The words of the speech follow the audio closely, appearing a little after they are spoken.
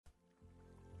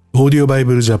オーディオバイ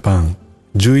ブルジャパン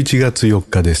11月4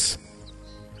日です。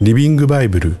リビングバイ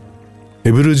ブル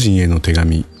ヘブル人への手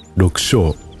紙6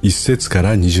章1節か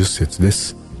ら20節で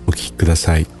す。お聞きくだ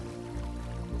さい。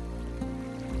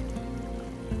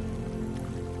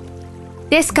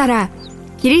ですから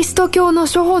キリスト教の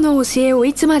諸法の教えを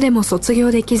いつまでも卒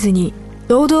業できずに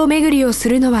堂々巡りをす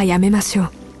るのはやめましょう。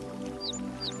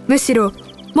むしろ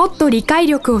もっと理解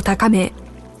力を高め、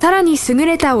さらに優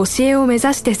れた教えを目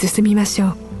指して進みましょ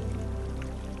う。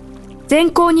善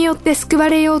行によって救わ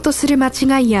れようとする間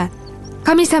違いや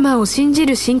神様を信じ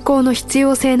る信仰の必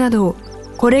要性などを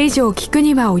これ以上聞く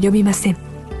には及びません。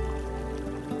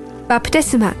バプテ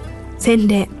スマ、洗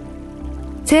礼、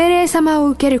聖霊様を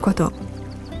受けること、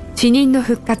死人の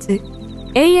復活、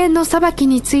永遠の裁き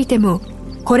についても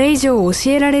これ以上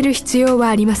教えられる必要は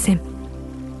ありません。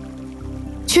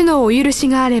主のお許し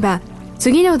があれば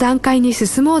次の段階に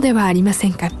進もうではありませ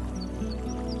んか。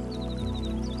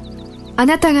あ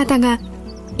なた方が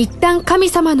一旦神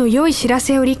様の良い知ら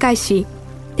せを理解し、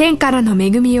天からの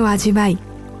恵みを味わい、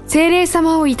聖霊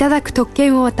様をいただく特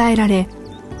権を与えられ、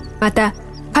また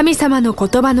神様の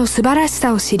言葉の素晴らし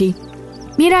さを知り、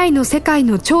未来の世界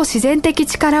の超自然的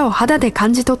力を肌で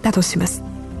感じ取ったとします。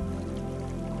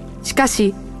しか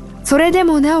しそれで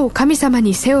もなお神様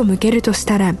に背を向けるとし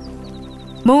たら、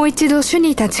もう一度主に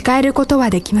立ち返ること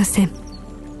はできません。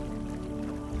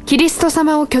キリスト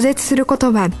様を拒絶するこ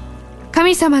とは、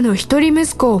神様の一人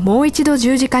息子をもう一度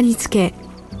十字架につけ、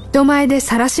人前で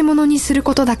晒し者にする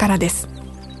ことだからです。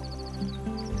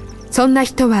そんな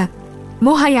人は、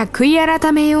もはや悔い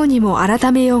改めようにも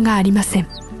改めようがありません。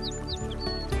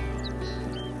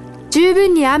十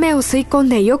分に雨を吸い込ん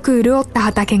でよく潤った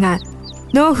畑が、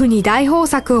農夫に大豊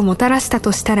作をもたらした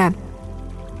としたら、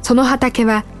その畑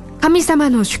は神様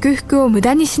の祝福を無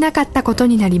駄にしなかったこと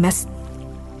になります。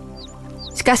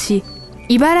しかし、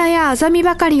茨やアザミ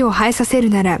ばかりを生えさせる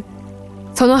なら、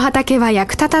その畑は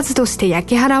役立たずとして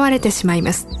焼き払われてしまい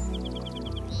ます。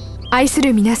愛す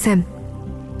る皆さん、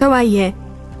とはいえ、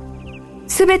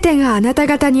すべてがあなた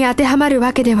方に当てはまる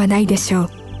わけではないでしょう。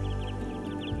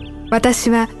私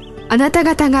はあなた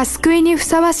方が救いにふ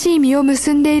さわしい実を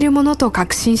結んでいるものと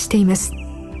確信しています。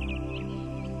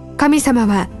神様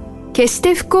は決し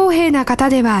て不公平な方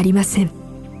ではありません。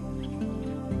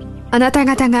あなた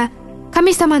方が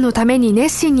神様のために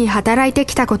熱心に働いて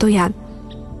きたことや、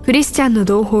クリスチャンの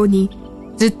同胞に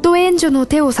ずっと援助の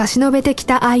手を差し伸べてき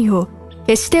た愛を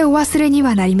決してお忘れに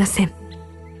はなりません。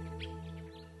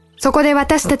そこで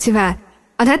私たちは、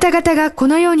あなた方がこ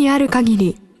の世にある限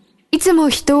り、いつも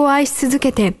人を愛し続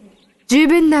けて、十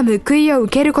分な報いを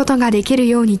受けることができる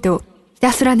ようにと、ひ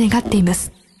たすら願っていま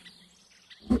す。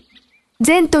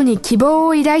前途に希望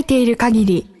を抱いている限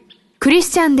り、クリ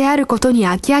スチャンであることに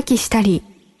飽き飽きしたり、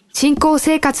信仰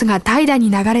生活が怠惰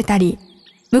に流れたり、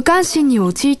無関心に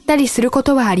陥ったりするこ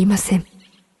とはありません。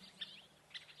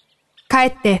かえ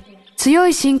って強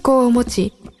い信仰を持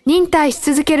ち、忍耐し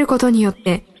続けることによっ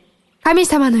て、神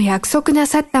様の約束な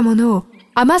さったものを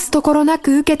余すところな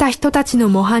く受けた人たちの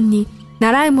模範に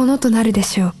習うものとなるで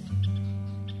しょう。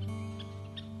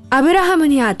アブラハム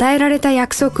に与えられた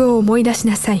約束を思い出し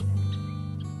なさい。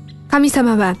神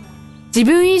様は自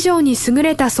分以上に優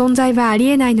れた存在はあり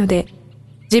えないので、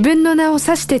自分の名を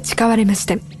指して誓われまし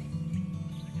た。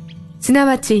すな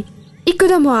わち、幾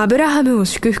度もアブラハムを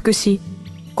祝福し、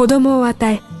子供を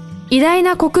与え、偉大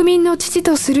な国民の父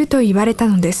とすると言われた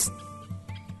のです。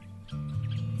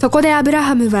そこでアブラ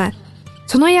ハムは、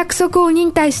その約束を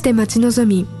忍耐して待ち望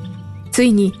み、つ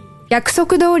いに約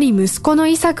束通り息子の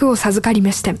イサクを授かり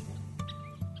ました。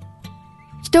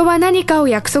人は何かを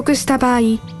約束した場合、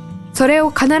それを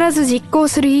必ず実行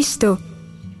する意志と、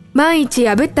万一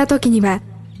破った時には、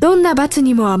どんな罰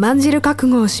にも甘んじる覚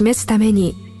悟を示すため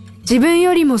に、自分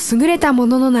よりも優れたも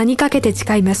のの名にかけて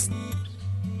誓います。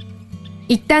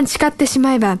一旦誓ってし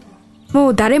まえば、も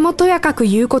う誰もとやかく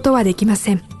言うことはできま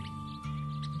せん。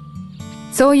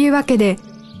そういうわけで、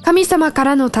神様か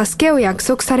らの助けを約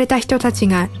束された人たち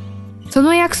が、そ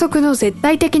の約束の絶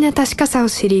対的な確かさを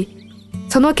知り、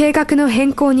その計画の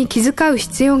変更に気遣う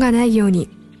必要がないように、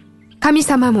神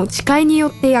様も誓いによ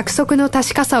って約束の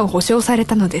確かさを保証され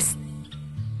たのです。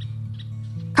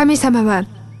神様は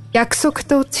約束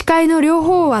と誓いの両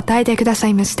方を与えてくださ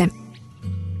いました。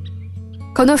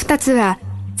この二つは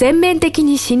全面的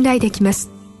に信頼できま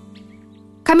す。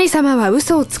神様は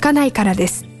嘘をつかないからで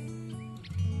す。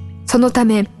そのた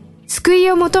め、救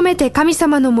いを求めて神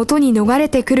様のもとに逃れ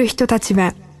てくる人たち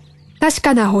は、確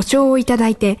かな保証をいただ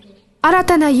いて、新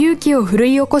たな勇気を奮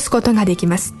い起こすことができ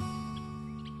ます。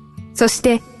そし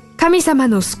て神様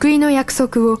の救いの約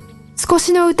束を少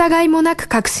しの疑いもなく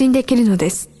確信できるので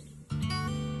す。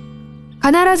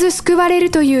必ず救われ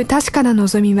るという確かな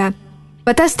望みは、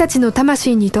私たちの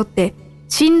魂にとって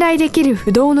信頼できる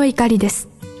不動の怒りです。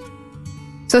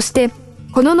そして、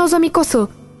この望みこそ、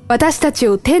私たち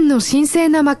を天の神聖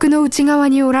な幕の内側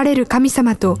におられる神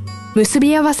様と結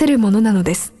び合わせるものなの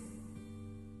です。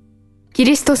キ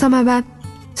リスト様は、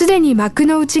すでに幕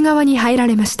の内側に入ら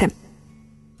れました。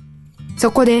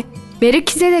そこで、メル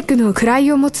キゼデクの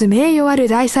位を持つ名誉ある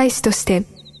大祭司として、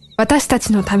私た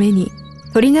ちのために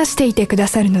取りなしていてくだ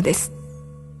さるのです。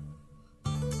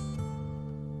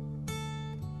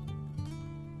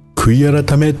悔い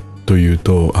改めという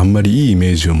とあんまりいいイ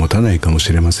メージを持たないかも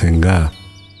しれませんが、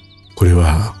これ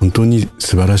は本当に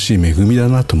素晴らしい恵みだ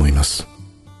なと思います。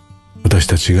私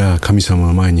たちが神様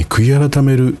の前に悔い改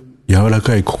める柔ら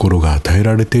かい心が与え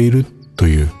られていると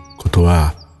いうこと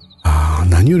は、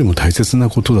何よりも大切な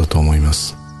ことだと思いま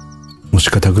す。もし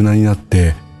堅くなになっ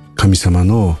て神様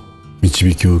の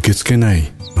導きを受け付けない、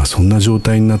そんな状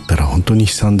態になったら本当に悲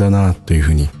惨だなというふ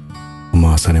うに思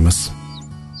わされます。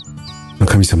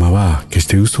神様は決し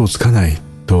て嘘をつかない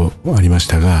とありまし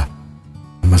たが、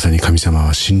まさに神様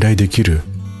は信頼できる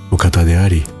お方であ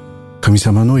り、神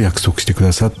様の約束してく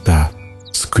ださった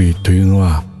救いというの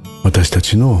は私た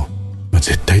ちの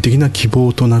絶対的な希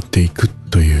望となっていく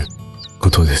というこ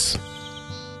とです。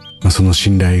その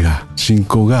信頼が、信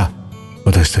仰が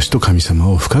私たちと神様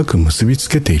を深く結びつ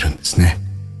けているんですね。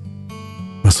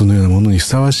そのようなものにふ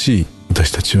さわしい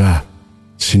私たちは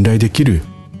信頼できる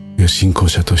信仰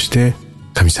者として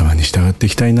神様に従ってい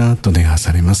きたいなと願わ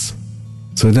されます。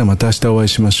それではまた明日お会い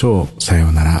しましょう。さよ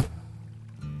うなら。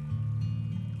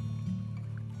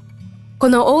こ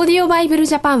のオーディオバイブル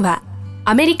ジャパンは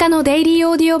アメリカのデイリー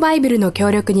オーディオバイブルの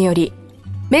協力により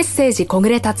メッセージ小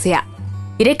暮達也、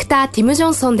ディレクターティム・ジョ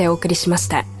ンソンでお送りしまし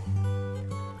た。